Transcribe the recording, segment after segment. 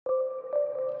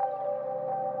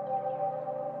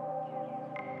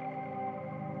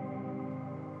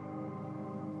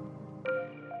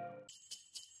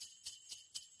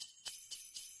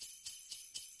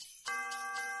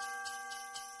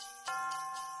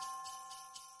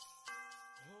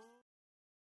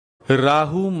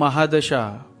Rahu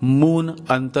Mahadasha Moon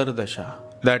Antardasha,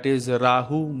 that is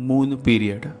Rahu Moon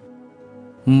period.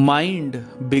 Mind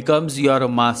becomes your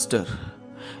master.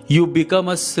 You become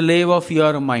a slave of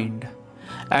your mind,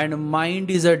 and mind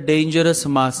is a dangerous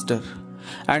master.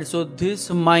 And so this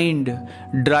mind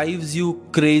drives you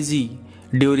crazy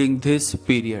during this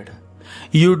period.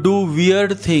 You do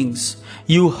weird things,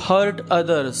 you hurt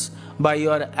others by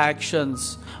your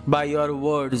actions, by your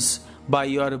words, by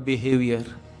your behavior.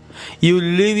 You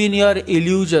live in your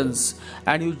illusions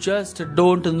and you just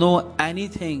don't know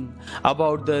anything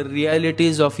about the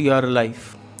realities of your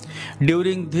life.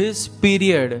 During this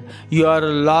period, you are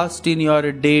lost in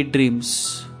your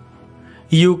daydreams.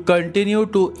 You continue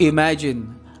to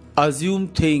imagine, assume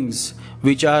things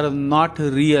which are not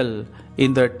real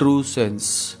in the true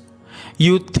sense.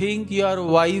 You think your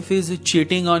wife is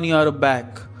cheating on your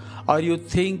back, or you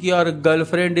think your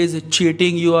girlfriend is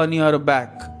cheating you on your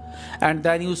back, and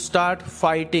then you start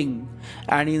fighting,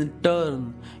 and in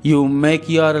turn you make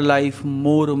your life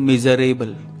more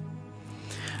miserable.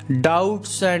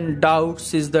 Doubts and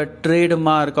doubts is the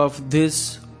trademark of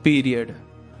this period.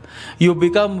 You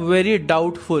become very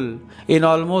doubtful in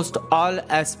almost all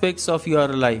aspects of your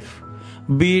life,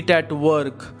 be it at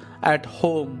work, at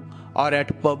home, or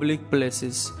at public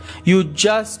places. You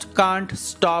just can't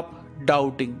stop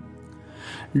doubting.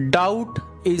 Doubt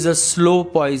is a slow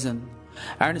poison,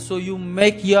 and so you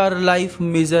make your life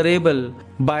miserable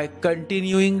by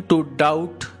continuing to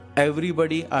doubt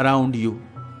everybody around you.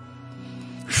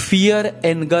 Fear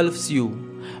engulfs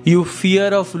you. You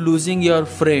fear of losing your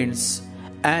friends,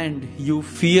 and you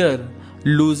fear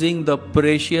losing the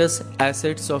precious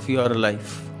assets of your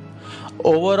life.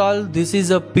 Overall, this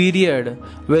is a period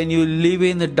when you live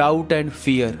in doubt and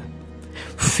fear.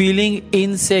 Feeling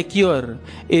insecure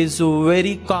is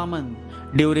very common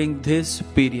during this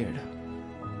period.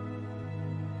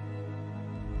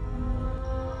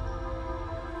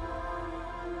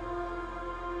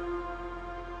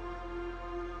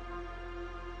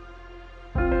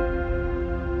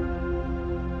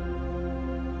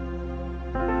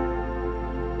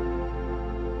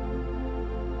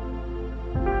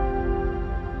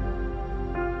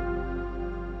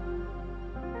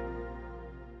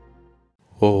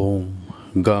 Om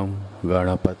Gam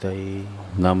Ganapataye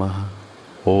Namaha.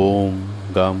 Om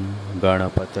Gam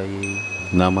Ganapataye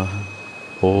Namaha.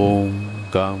 Om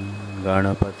Gam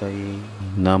Ganapataye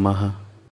Namaha.